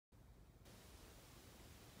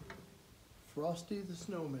Frosty the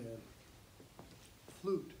Snowman,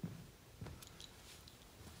 Flute.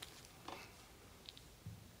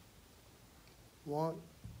 One,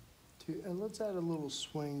 two, and let's add a little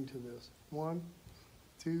swing to this. 1,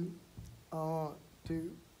 2,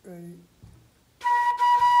 2, ready.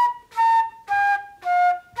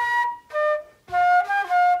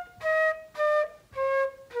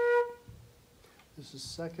 This is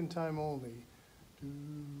second time only. Do,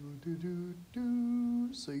 do, do,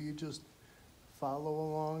 do. So you just follow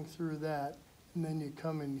along through that, and then you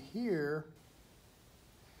come in here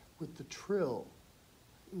with the trill.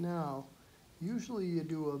 Now, usually you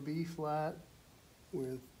do a B flat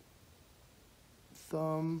with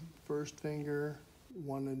thumb, first finger,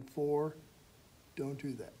 1 and 4. Don't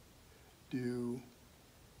do that.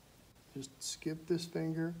 Just skip this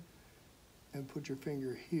finger and put your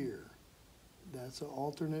finger here. That's an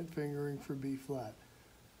alternate fingering for B flat.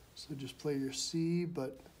 So just play your C,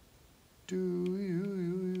 but do you.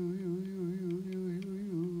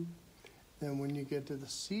 Then when you get to the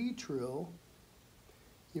C trill,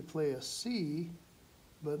 you play a C,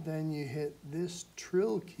 but then you hit this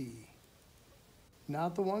trill key.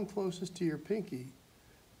 Not the one closest to your pinky,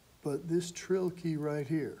 but this trill key right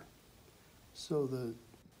here. So the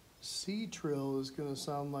C trill is going to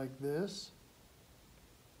sound like this.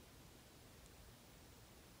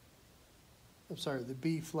 I'm sorry, the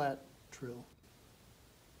B flat trill.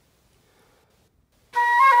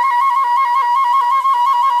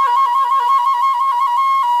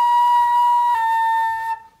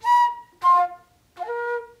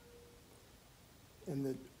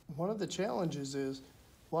 And one of the challenges is,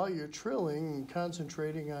 while you're trilling and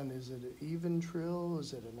concentrating on, is it an even trill,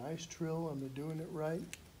 is it a nice trill, am I doing it right?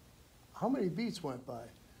 How many beats went by?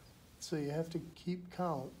 So you have to keep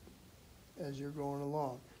count as you're going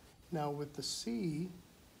along. Now with the C,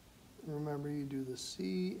 remember you do the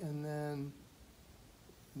C and then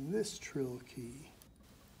this trill key.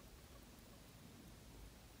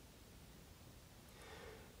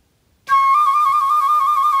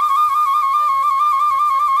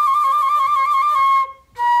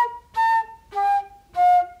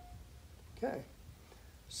 Okay,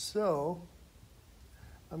 so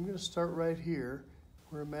I'm going to start right here.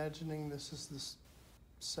 We're imagining this is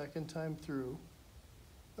the second time through,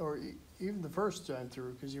 or even the first time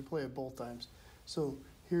through, because you play it both times. So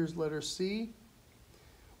here's letter C.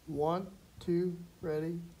 1, 2,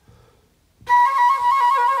 ready.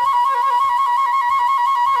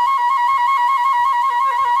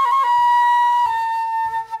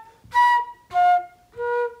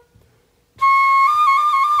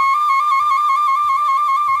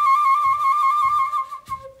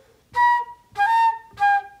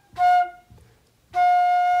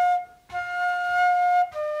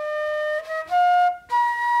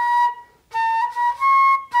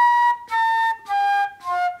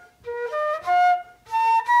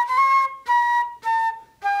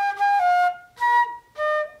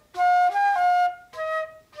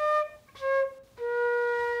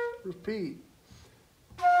 Repeat.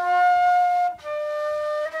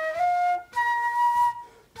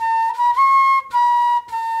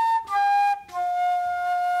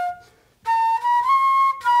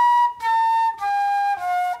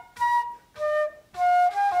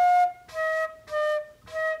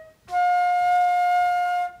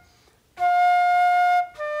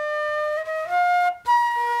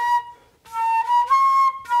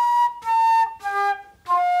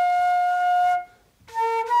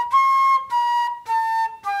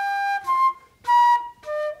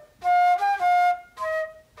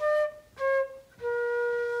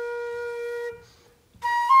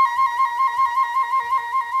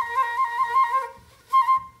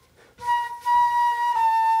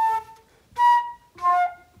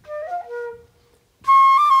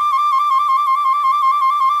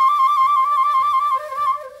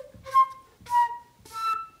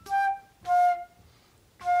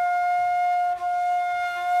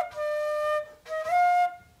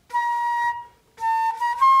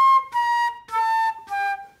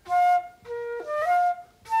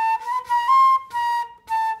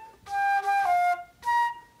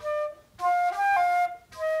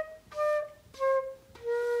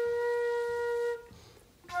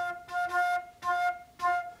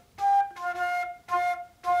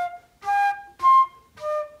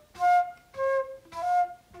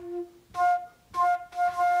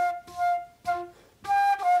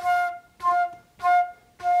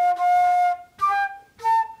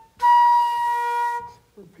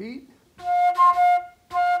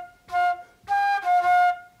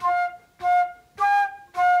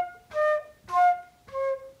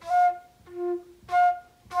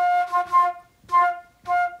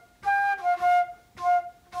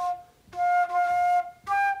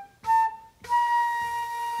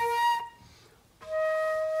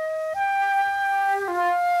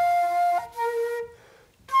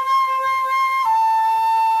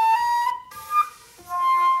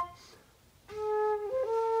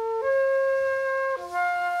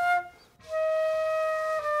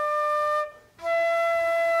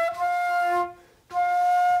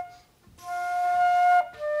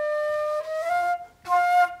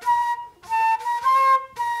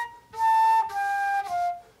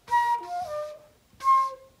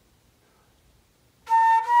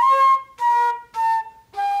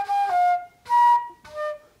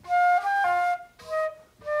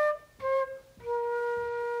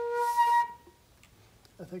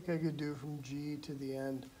 think I could do from G to the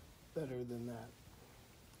end better than that.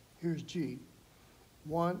 Here's G.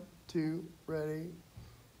 1, 2, ready.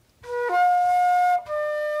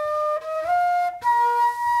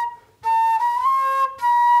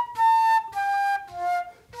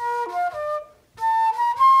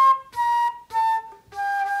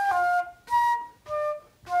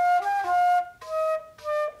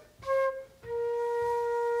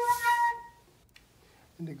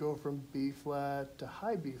 And to go from B flat to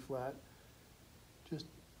high B flat, just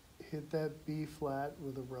hit that B flat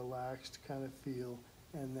with a relaxed kind of feel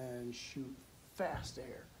and then shoot fast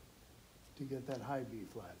air to get that high B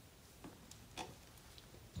flat.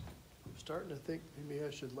 I'm starting to think maybe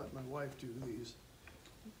I should let my wife do these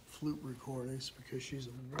flute recordings because she's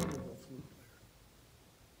a wonderful flute